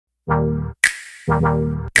Alrighty.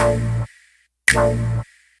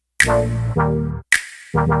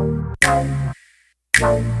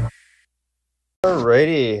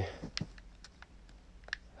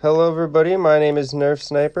 Hello everybody, my name is Nerf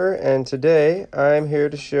Sniper, and today I'm here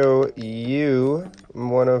to show you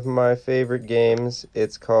one of my favorite games.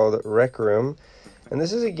 It's called Rec Room, and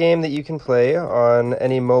this is a game that you can play on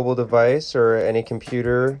any mobile device or any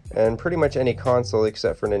computer and pretty much any console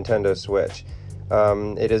except for Nintendo Switch.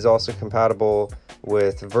 It is also compatible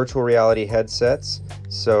with virtual reality headsets,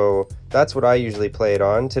 so that's what I usually play it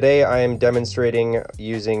on. Today I am demonstrating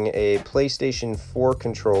using a PlayStation 4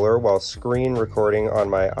 controller while screen recording on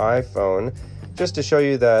my iPhone, just to show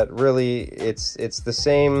you that really it's the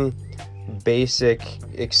same basic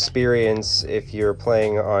experience if you're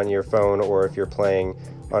playing on your phone or if you're playing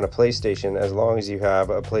on a PlayStation, as long as you have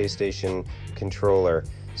a PlayStation controller.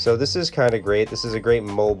 So this is kind of great. This is a great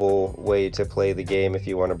mobile way to play the game if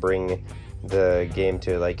you want to bring the game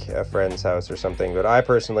to like a friend's house or something, but I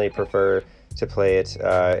personally prefer to play it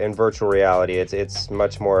in virtual reality. It's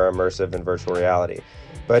much more immersive in virtual reality.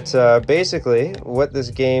 But basically what this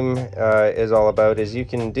game is all about is you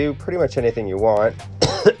can do pretty much anything you want.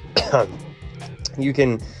 You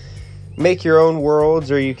can make your own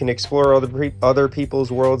worlds, or you can explore other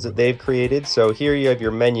people's worlds that they've created. So here you have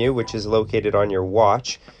your menu, which is located on your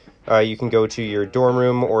watch. You can go to your dorm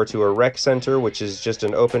room or to a rec center, which is just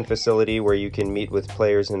an open facility where you can meet with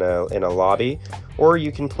players in a lobby, or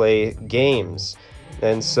you can play games.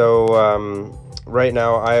 And so right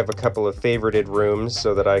now I have a couple of favorited rooms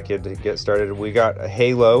so that I could get started. We got a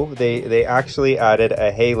Halo. They actually added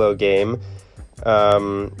a Halo game.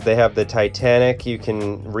 They have the Titanic. You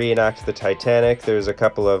can reenact the Titanic. There's a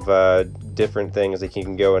couple of different things, like you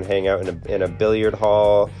can go and hang out in a billiard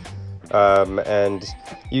hall. And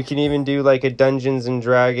you can even do like a Dungeons and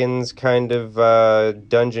Dragons kind of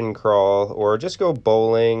dungeon crawl, or just go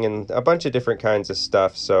bowling and a bunch of different kinds of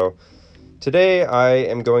stuff. So today I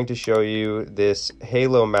am going to show you this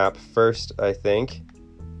Halo map first, I think,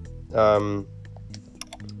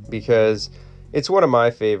 because it's one of my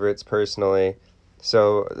favorites personally.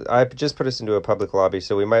 So I just put us into a public lobby,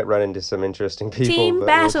 so we might run into some interesting people, Team but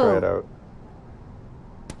battle. we'll try it out.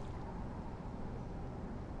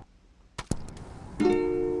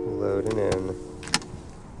 Loading in.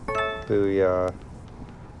 Booyah.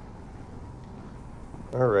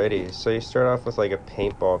 Alrighty, so you start off with like a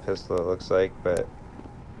paintball pistol, it looks like, but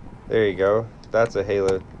there you go. That's a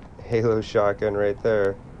Halo shotgun right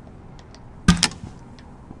there.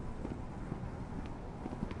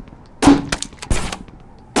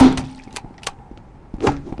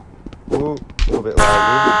 Ooh, a little bit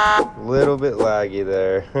laggy. Little bit laggy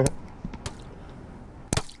there.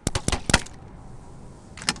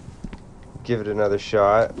 Give it another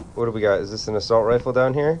shot. What do we got? Is this an assault rifle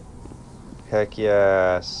down here? Heck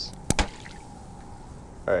yes.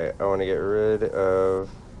 Alright, I want to get rid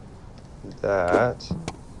of that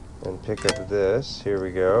and pick up this. Here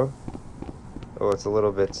we go. Oh, it's a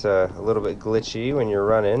little bit glitchy when you're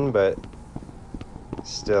running, but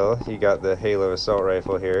still, you got the Halo assault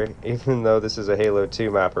rifle here, even though this is a Halo 2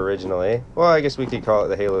 map originally. Well, I guess we could call it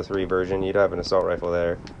the Halo 3 version. You'd have an assault rifle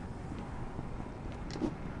there.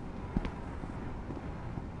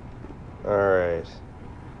 Alright.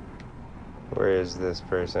 Where is this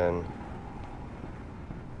person?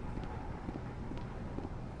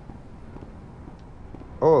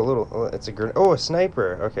 Oh, it's a grenade. Oh, a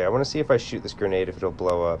sniper. Okay, I want to see if I shoot this grenade, if it'll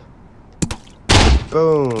blow up.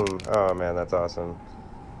 Boom. Oh man, that's awesome.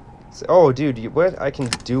 Oh dude, what? I can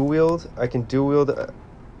dual wield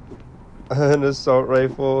an assault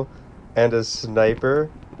rifle and a sniper.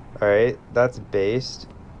 Alright, that's based.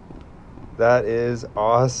 That is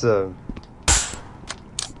awesome.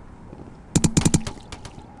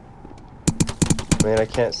 Man, I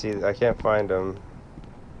can't find them.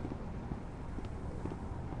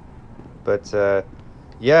 But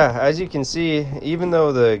yeah, as you can see, even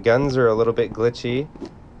though the guns are a little bit glitchy,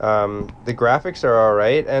 the graphics are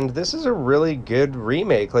alright, and this is a really good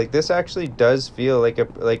remake. Like, this actually does feel like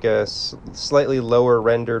a slightly lower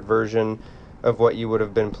rendered version of what you would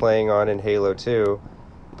have been playing on in Halo 2.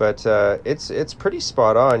 But it's pretty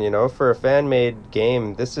spot on, you know, for a fan-made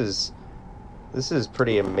game. This is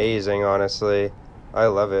pretty amazing, honestly. I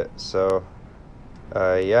love it. So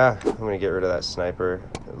yeah, I'm gonna get rid of that sniper.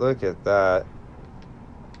 Look at that.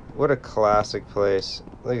 What a classic place.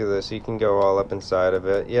 Look at this. You can go all up inside of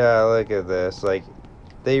it. Yeah, look at this. Like,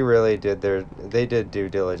 they really did due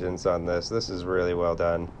diligence on this. This is really well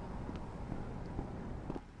done.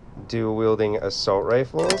 Dual wielding assault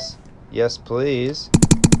rifles? Yes, please.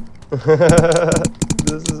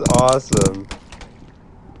 This is awesome.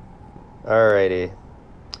 Alrighty.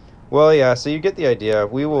 Well, yeah, so you get the idea.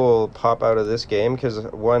 We will pop out of this game because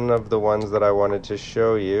one of the ones that I wanted to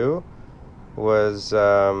show you was,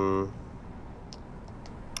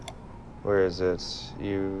 where is it?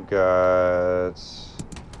 You got...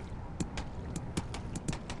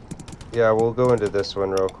 Yeah, we'll go into this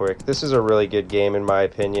one real quick. This is a really good game in my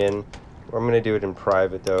opinion. I'm going to do it in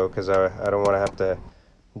private though, because I don't want to have to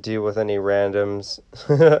deal with any randoms.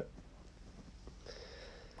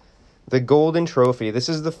 The Golden Trophy. This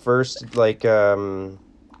is the first, like, RPG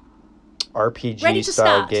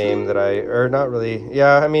style game that or not really.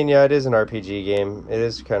 Yeah, I mean, yeah, it is an RPG game. It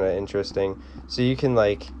is kind of interesting. So you can,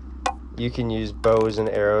 like, you can use bows and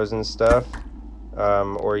arrows and stuff.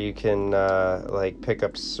 Or you can, like, pick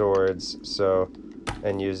up swords, so,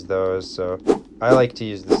 and use those, so I like to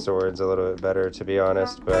use the swords a little bit better, to be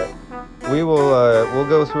honest, but we'll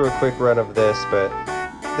go through a quick run of this, but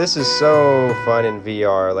this is so fun in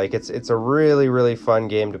VR. Like, it's a really, really fun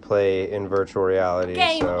game to play in virtual reality.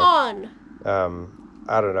 Game so, on!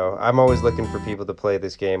 I don't know, I'm always looking for people to play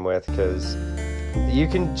this game with, because you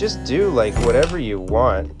can just do, like, whatever you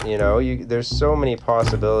want, you know? There's so many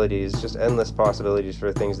possibilities, just endless possibilities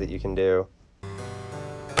for things that you can do.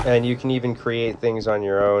 And you can even create things on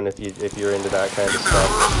your own if you're into that kind of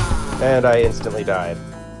stuff. And I instantly died.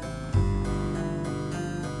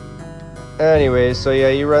 Anyways, so yeah,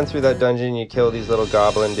 you run through that dungeon, you kill these little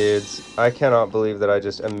goblin dudes. I cannot believe that I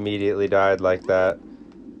just immediately died like that.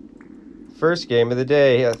 First game of the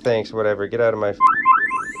day. Yeah, thanks, whatever. Get out of my...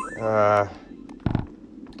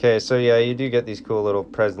 Okay, so yeah, you do get these cool little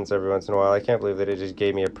presents every once in a while. I can't believe that it just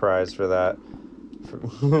gave me a prize for that.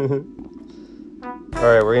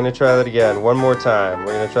 Alright, we're gonna try that again. One more time.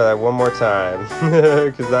 We're gonna try that one more time.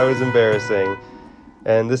 Because that was embarrassing.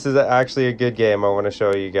 And this is actually a good game I want to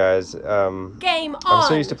show you guys. Game on! I'm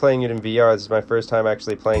so used to playing it in VR. This is my first time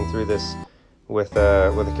actually playing through this with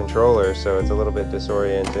a controller, so it's a little bit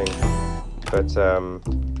disorienting. But,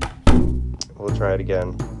 we'll try it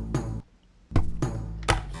again.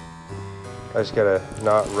 I just gotta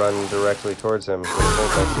not run directly towards him. Just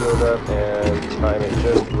hold my shield up and time it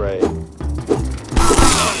just right.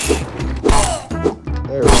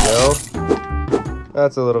 There we go.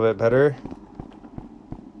 That's a little bit better.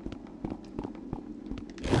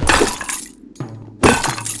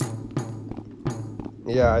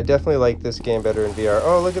 Yeah, I definitely like this game better in VR.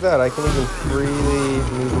 Oh, look at that. I can even freely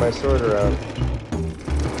move my sword around.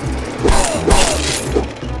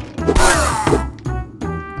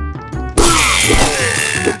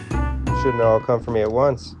 Shouldn't all come for me at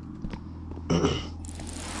once. Yeah,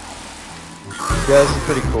 this is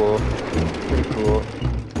pretty cool. Pretty cool.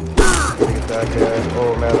 Gotta get that guy.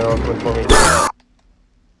 Oh man, they're all coming for me.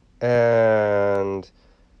 And...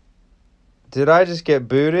 did I just get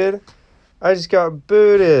booted? I just got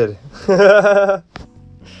booted.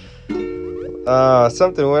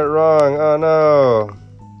 Something went wrong. Oh no.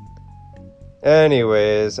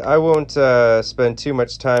 Anyways, I won't spend too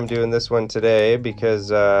much time doing this one today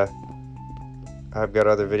because I've got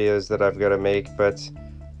other videos that I've got to make, but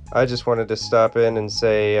I just wanted to stop in and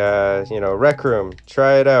say, you know, Rec Room,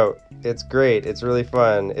 try it out. It's great. It's really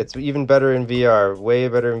fun. It's even better in VR, way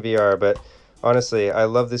better in VR, but honestly, I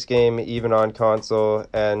love this game even on console,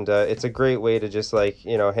 and it's a great way to just, like,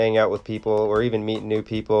 you know, hang out with people or even meet new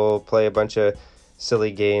people, play a bunch of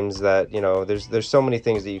silly games that, you know, there's so many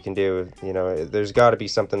things that you can do. You know, there's got to be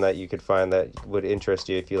something that you could find that would interest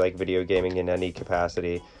you if you like video gaming in any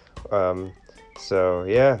capacity. So,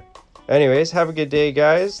 yeah. Anyways, have a good day,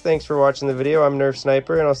 guys. Thanks for watching the video. I'm Nerf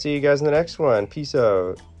Sniper, and I'll see you guys in the next one. Peace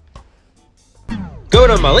out. Go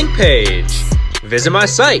to my link page. Visit my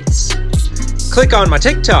sites. Click on my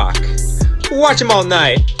TikTok. Watch them all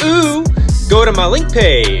night. Ooh! Go to my link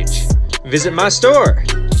page. Visit my store.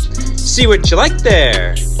 See what you like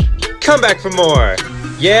there. Come back for more.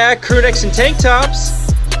 Yeah, crew necks and tank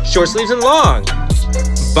tops. Short sleeves and long.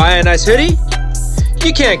 Buy a nice hoodie.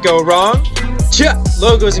 You can't go wrong. Cha!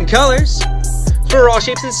 Logos and colors. For all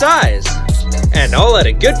shapes and size. And all at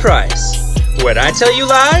a good price. Would I tell you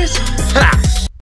lies? Ha!